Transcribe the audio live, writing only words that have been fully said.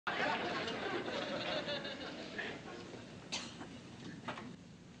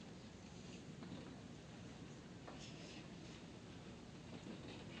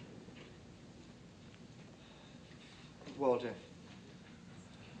Walter,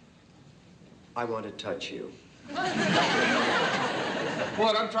 I want to touch you.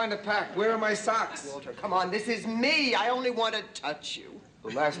 What? I'm trying to pack. Where are my socks? Walter, come on. This is me. I only want to touch you. The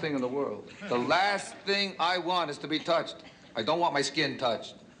last thing in the world. The last thing I want is to be touched. I don't want my skin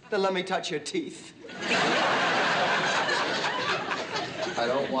touched. Then let me touch your teeth. I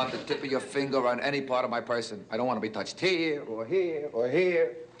don't want the tip of your finger on any part of my person. I don't want to be touched here or here or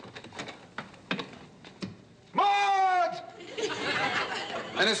here. Maude!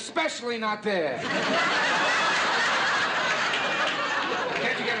 And especially not there.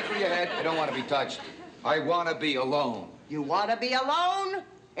 Can't you get it through your head? I don't want to be touched. I want to be alone. You want to be alone?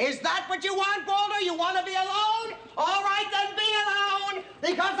 Is that what you want, Walter? You want to be alone? All right, then be alone,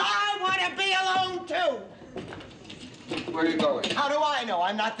 because I want to be alone, too. Where are you going? How do I know?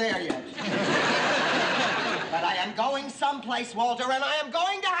 I'm not there yet. But I am going someplace, Walter, and I am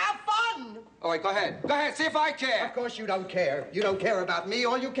going to have fun. All right, go ahead. Go ahead, see if I care. Of course you don't care. You don't care about me.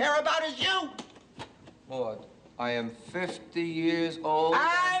 All you care about is you. Maude, I am 50 years old.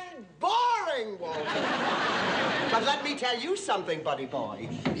 And boring, Walter. But let me tell you something, buddy boy.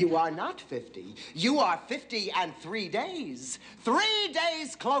 You are not 50. You are 50 and 3 days. 3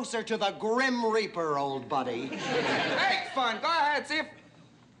 days closer to the Grim Reaper, old buddy. Hey, fun. Go ahead, see if...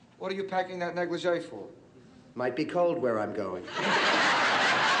 What are you packing that negligee for? Might be cold where I'm going.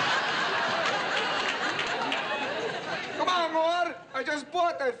 Come on, Maude. I just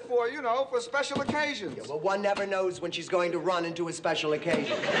bought that for you know, for special occasions. Yeah, well, one never knows when she's going to run into a special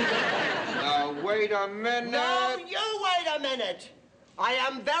occasion. Now, wait a minute. No, you wait a minute. I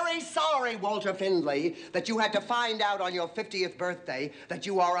am very sorry, Walter Findlay, that you had to find out on your 50th birthday that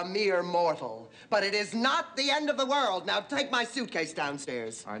you are a mere mortal. But it is not the end of the world. Now, take my suitcase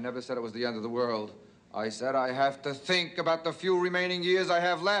downstairs. I never said it was the end of the world. I said I have to think about the few remaining years I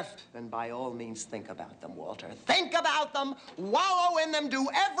have left. Then by all means, think about them, Walter. Think about them, wallow in them, do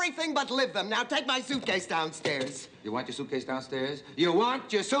everything but live them. Now, take my suitcase downstairs. You want your suitcase downstairs? You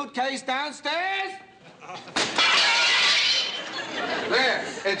want your suitcase downstairs? There,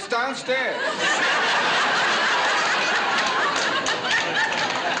 it's downstairs.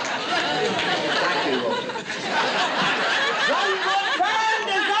 Thank you, Walter. One more turn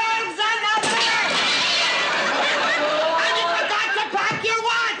deserves another! And you forgot to pack your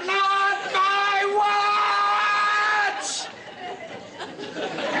watch! Not my watch!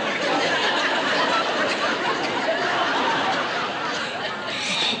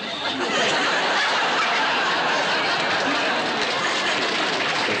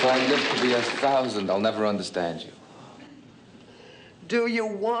 If I live to be 1,000, I'll never understand you. Do you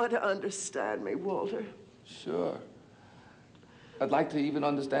want to understand me, Walter? Sure. I'd like to even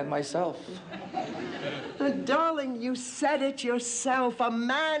understand myself. Darling, you said it yourself. A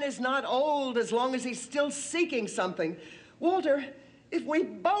man is not old as long as he's still seeking something. Walter, if we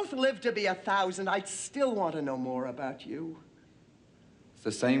both lived to be 1,000, I'd still want to know more about you. It's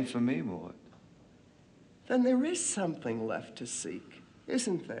the same for me, Maude. Then there is something left to seek,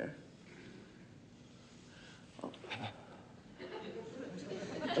 isn't there? Oh.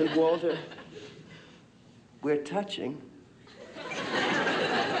 And Walter, we're touching.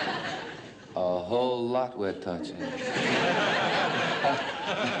 A whole lot we're touching.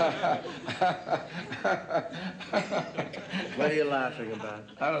 What are you laughing about?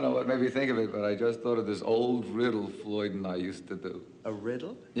 I don't know what made me think of it, but I just thought of this old riddle Floyd and I used to do. A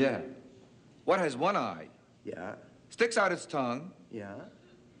riddle? Yeah. What has one eye, Yeah. sticks out its tongue, Yeah?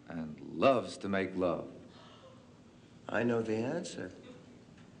 and loves to make love? I know the answer.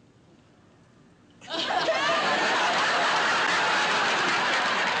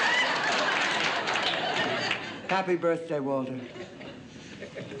 Happy birthday, Walter.